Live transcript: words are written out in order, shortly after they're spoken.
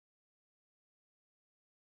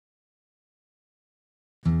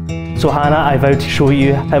So Hannah, I vow to show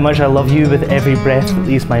you how much I love you with every breath that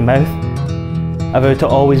leaves my mouth. I vow to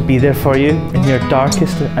always be there for you in your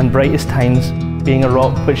darkest and brightest times, being a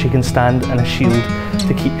rock which you can stand and a shield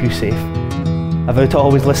to keep you safe. I vow to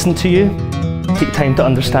always listen to you, take time to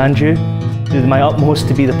understand you, do my utmost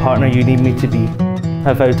to be the partner you need me to be.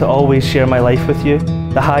 I vow to always share my life with you,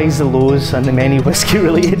 the highs, the lows, and the many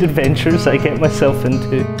whiskey-related adventures I get myself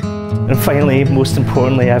into. And finally, most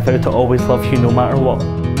importantly, I vow to always love you no matter what.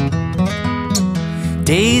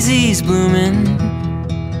 Daisies blooming,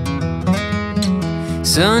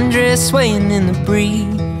 sundress swaying in the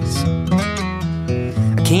breeze.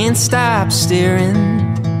 I can't stop staring.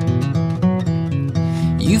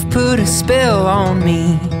 You've put a spell on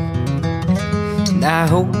me, and I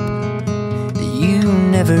hope that you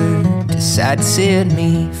never decide to set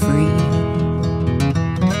me free.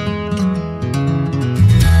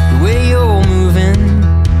 The way you're moving,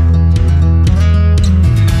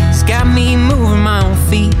 it's got me moving my own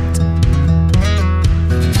feet.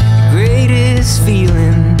 The greatest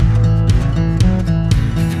feeling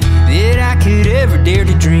that I could ever dare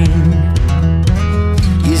to dream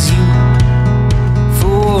is you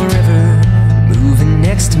forever moving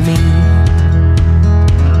next to me.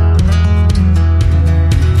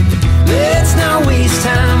 Let's not waste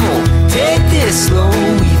time, or take this slow.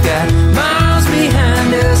 We've got miles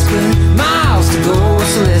behind us, but miles to go.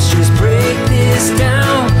 So let's just break this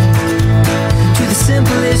down to the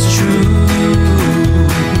simplest truth.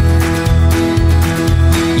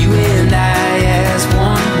 You and I as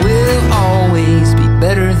one will always be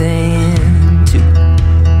better than two.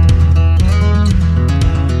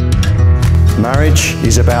 Marriage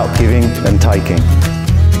is about giving and taking,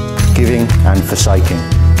 giving and forsaking,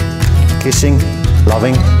 kissing,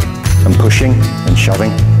 loving and pushing and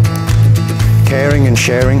shoving, caring and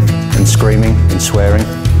sharing and screaming and swearing,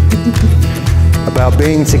 about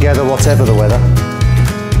being together whatever the weather,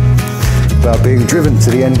 about being driven to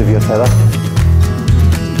the end of your tether,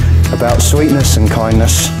 about sweetness and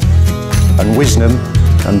kindness and wisdom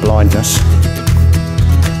and blindness.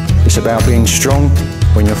 It's about being strong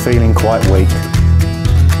when you're feeling quite weak.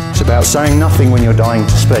 It's about saying nothing when you're dying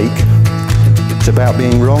to speak. It's about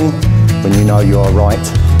being wrong when you know you are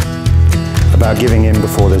right. About giving in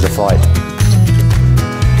before there's a fight.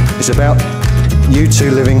 It's about you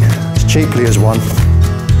two living as cheaply as one.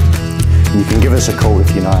 And you can give us a call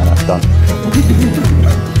if you know how that's done.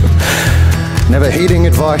 Never heeding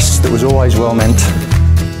advice that was always well meant.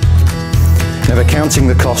 Never counting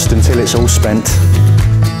the cost until it's all spent.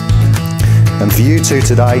 And for you two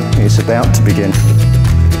today, it's about to begin.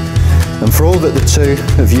 And for all that the two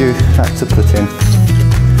of you had to put in.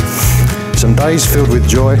 Some days filled with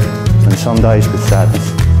joy, and some days with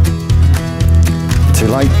sadness. Too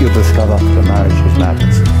late you'll discover that marriage is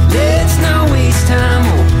madness. Let's not waste time,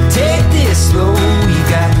 or take this slow. We've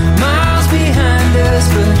got miles behind us,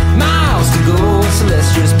 but miles to go. So let's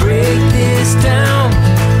just break this down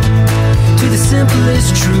to the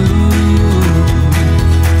simplest truth.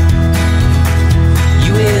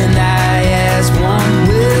 You and I as one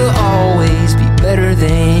will always be better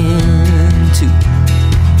than two.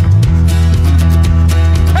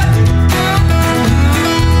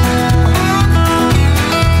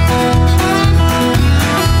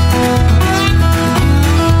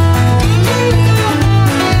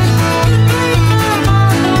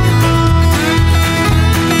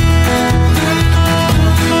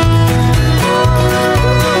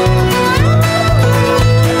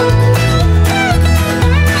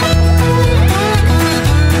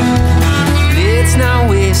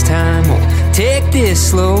 Take this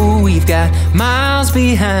slow, we've got miles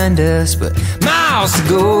behind us, but miles to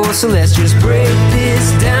go. So let's just break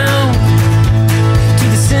this down to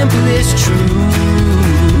the simplest truth.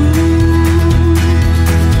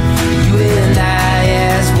 You and I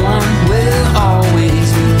as one will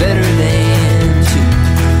always be better than two.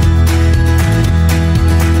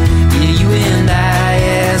 Yeah, you and I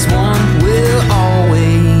as one will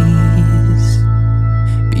always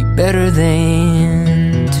be better than